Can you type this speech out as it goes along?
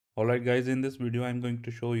Alright guys, in this video I'm going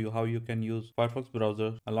to show you how you can use Firefox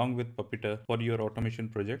browser along with Puppeteer for your automation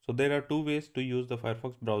project. So there are two ways to use the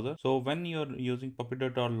Firefox browser. So when you're using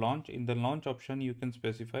puppeteer.launch, in the launch option you can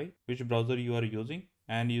specify which browser you are using,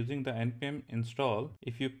 and using the npm install,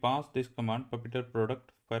 if you pass this command puppeteer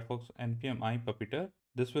product firefox npm I puppeteer,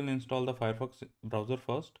 this will install the Firefox browser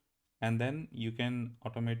first, and then you can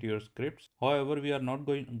automate your scripts. However, we are not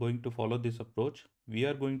going to follow this approach. We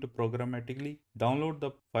are going to programmatically download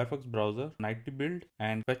the Firefox browser nightly build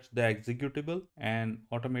and fetch the executable and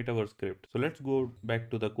automate our script. So let's go back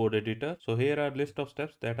to the code editor. So here are list of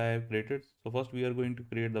steps that I have created. So first we are going to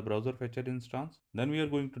create the browser fetcher instance. Then we are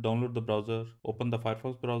going to download the browser, open the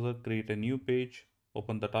Firefox browser, create a new page,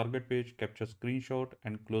 open the target page, capture screenshot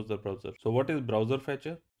and close the browser. So what is browser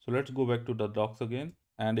fetcher? So let's go back to the docs again.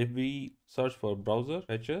 And if we search for browser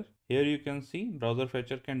fetcher, here you can see browser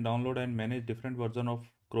fetcher can download and manage different versions of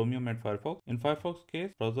Chromium and Firefox. In Firefox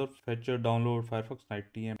case, browser fetcher download Firefox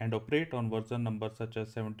nightly and operate on version numbers such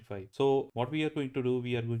as 75. So what we are going to do,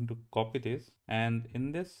 we are going to copy this, and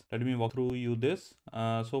in this, let me walk through you this.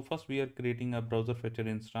 So first we are creating a browser fetcher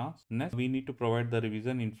instance. Next, we need to provide the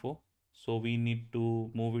revision info. So we need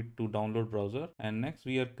to move it to download browser, and next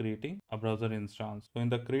we are creating a browser instance. So in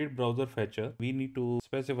the create browser fetcher, we need to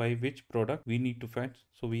specify which product we need to fetch.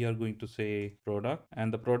 So we are going to say product,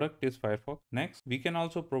 and the product is Firefox. Next, we can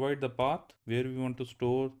also provide the path where we want to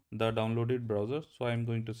store the downloaded browser. So I'm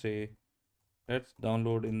going to say let's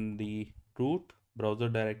download in the root browser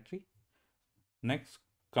directory. Next,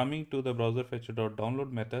 coming to the browser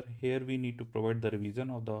fetcher.download method, here we need to provide the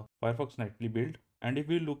revision of the Firefox nightly build. And if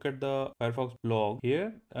we look at the Firefox blog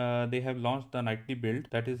here, they have launched the nightly build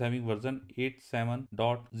that is having version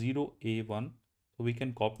 87.0A1. So we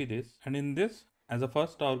can copy this, and in this, as a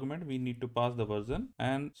first argument, we need to pass the version,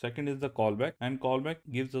 and second is the callback, and callback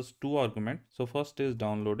gives us two arguments. So first is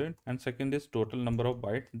downloaded and second is total number of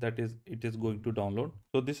bytes that is it is going to download.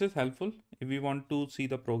 So this is helpful if we want to see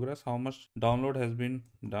the progress, how much download has been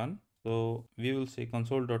done. So we will say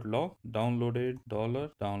console.log downloaded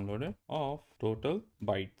 $downloaded of total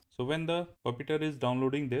bytes. So when the Puppeteer is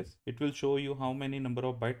downloading this, it will show you how many number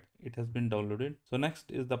of bytes it has been downloaded. So next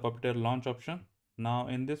is the Puppeteer launch option. Now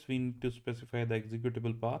in this we need to specify the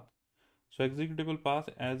executable path. So executable path,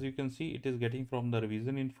 as you can see, it is getting from the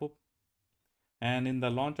revision info. And in the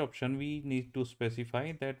launch option, we need to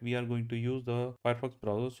specify that we are going to use the Firefox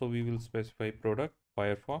browser. So we will specify product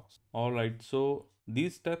Firefox. All right, so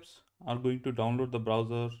these steps are going to download the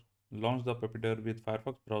browser, launch the Puppeteer with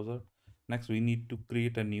Firefox browser. Next, we need to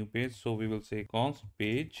create a new page. So we will say const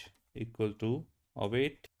page equal to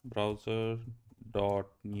await browser dot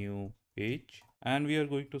new page, and we are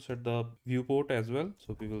going to set the viewport as well.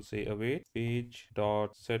 So we will say await page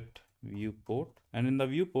dot set viewport, and in the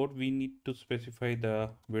viewport we need to specify the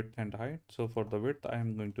width and height. So for the width I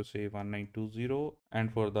am going to say 1920,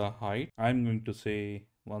 and for the height I am going to say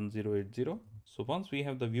 1080. So once we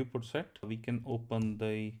have the viewport set, we can open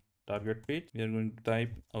the target page. We are going to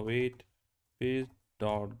type await page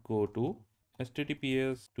dot go to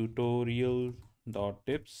https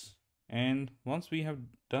tutorial.tips, and once we have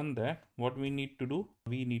done that, what we need to do,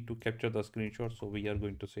 we need to capture the screenshot. So we are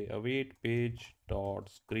going to say await page dot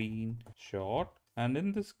screenshot, and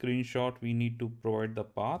in this screenshot we need to provide the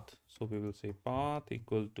path. So we will say path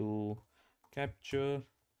equal to capture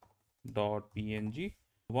dot png.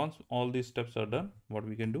 Once all these steps are done, what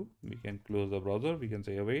we can do, we can close the browser. We can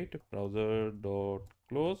say await browser dot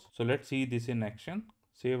close. So let's see this in action.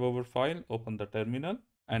 Save our file, open the terminal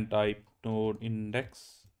and type node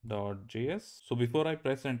index.js. So before I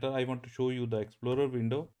press enter, I want to show you the Explorer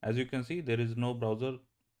window. As you can see, there is no browser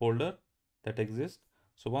folder that exists.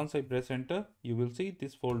 So once I press enter, you will see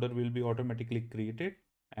this folder will be automatically created,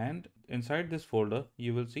 and inside this folder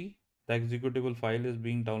you will see the executable file is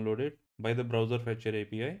being downloaded by the browser fetcher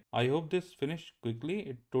API. I hope this finished quickly.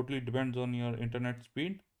 It totally depends on your internet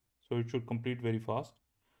speed, so it should complete very fast.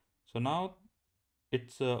 So now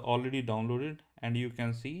it's already downloaded, and you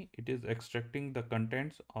can see it is extracting the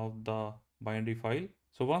contents of the binary file.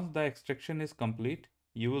 So once the extraction is complete,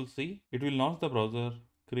 you will see it will launch the browser,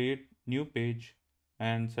 create new page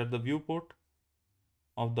and set the viewport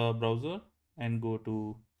of the browser and go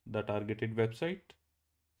to the targeted website.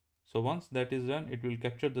 So once that is done, it will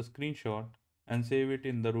capture the screenshot and save it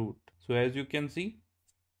in the root. So as you can see,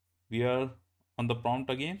 we are on the prompt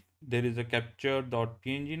again. There is a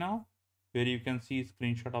capture.png now, where you can see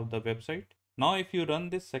screenshot of the website. Now if you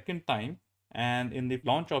run this second time, and in the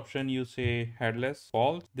launch option you say headless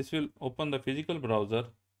false, this will open the physical browser,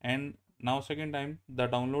 and now second time the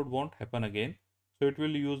download won't happen again. So it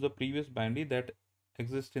will use the previous binary that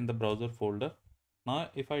exists in the browser folder. Now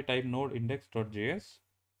if I type node index.js,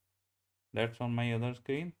 that's on my other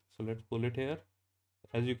screen. So let's pull it here.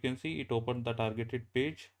 As you can see, it opened the targeted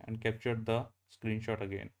page and captured the screenshot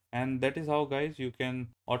again. And that is how, guys, you can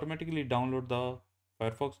automatically download the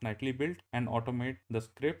Firefox nightly build and automate the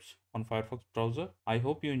scripts on Firefox browser. I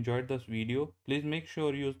hope you enjoyed this video. Please make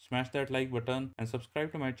sure you smash that like button and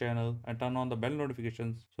subscribe to my channel and turn on the bell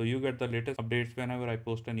notifications so you get the latest updates whenever I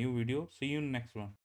post a new video. See you in the next one.